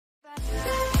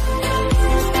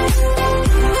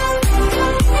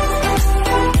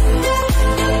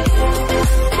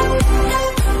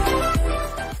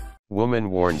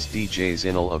Woman warns DJ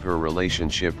Zinhle of her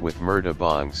relationship with Murdah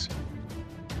Bongz.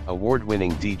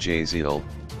 Award-winning DJ Zihle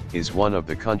is one of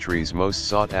the country's most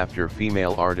sought-after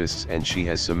female artists, and she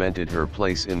has cemented her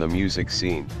place in the music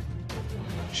scene.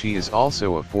 She is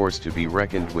also a force to be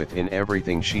reckoned with in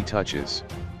everything she touches.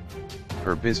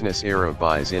 Her business Era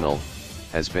By Zinhle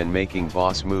has been making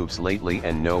boss moves lately,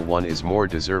 and no one is more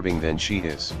deserving than she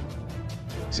is.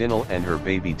 Zinhle and her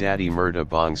baby daddy Murdah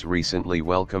Bongz recently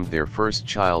welcomed their first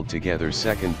child together,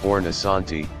 second-born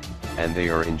Asante, and they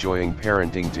are enjoying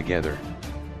parenting together.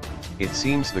 It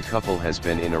seems the couple has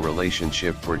been in a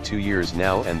relationship for 2 years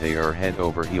now, and they are head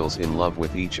over heels in love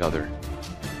with each other.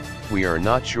 We are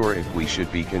not sure if we should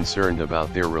be concerned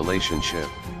about their relationship.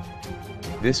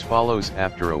 This follows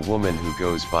after a woman who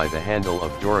goes by the handle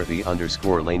of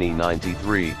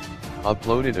Dorothy_Laney93,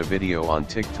 uploaded a video on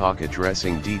TikTok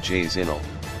addressing DJ Zinhle.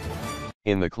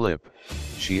 In the clip,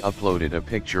 she uploaded a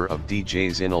picture of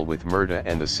DJ Zinhle with Murdah,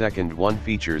 and the second one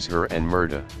features her and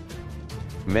Murdah.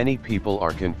 Many people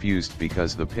are confused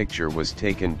because the picture was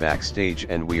taken backstage,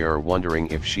 and we are wondering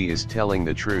if she is telling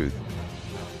the truth.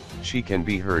 She can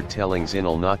be heard telling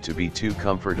Zinhle not to be too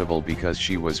comfortable because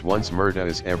she was once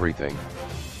Murdah's everything.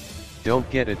 "Don't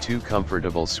get it too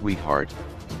comfortable, sweetheart,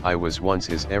 I was once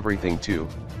his everything too,"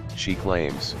 she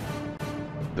claims.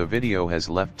 The video has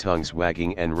left tongues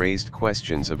wagging and raised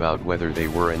questions about whether they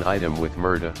were an item with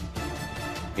Murdah.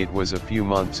 It was a few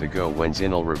months ago when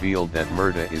Zinhle revealed that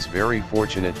Murdah is very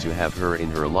fortunate to have her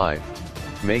in her life,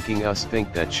 making us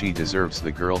think that she deserves the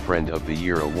Girlfriend of the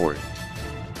Year award.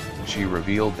 She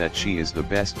revealed that she is the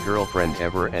best girlfriend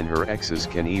ever, and her exes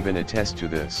can even attest to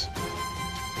this.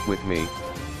 "With me,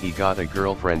 he got a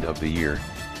Girlfriend of the Year.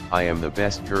 I am the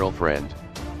best girlfriend.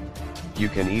 You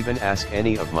can even ask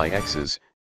any of my exes,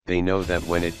 they know that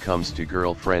when it comes to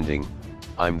girlfriending,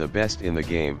 I'm the best in the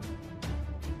game.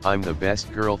 I'm the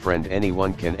best girlfriend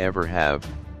anyone can ever have,"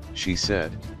 she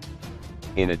said.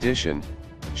 In addition,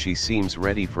 she seems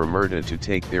ready for Murdah to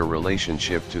take their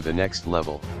relationship to the next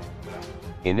level.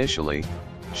 Initially,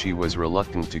 she was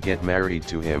reluctant to get married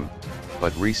to him,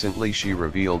 but recently she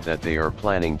revealed that they are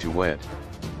planning to wed.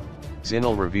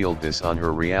 Zinhle revealed this on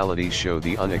her reality show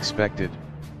The Unexpected.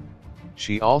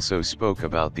 She also spoke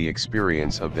about the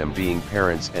experience of them being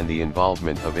parents and the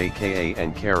involvement of AKA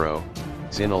and Caro.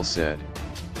 Zinhle said,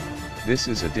 "This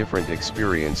is a different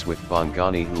experience with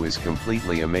Bongani, who is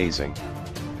completely amazing.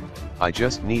 I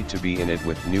just need to be in it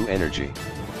with new energy.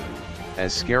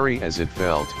 As scary as it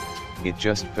felt, it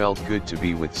just felt good to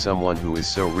be with someone who is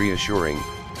so reassuring,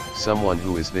 someone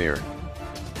who is there.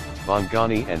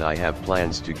 Bongani and I have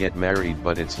plans to get married,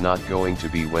 but it's not going to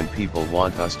be when people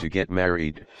want us to get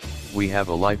married. We have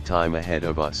a lifetime ahead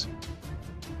of us.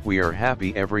 We are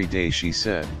happy every day," she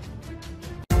said.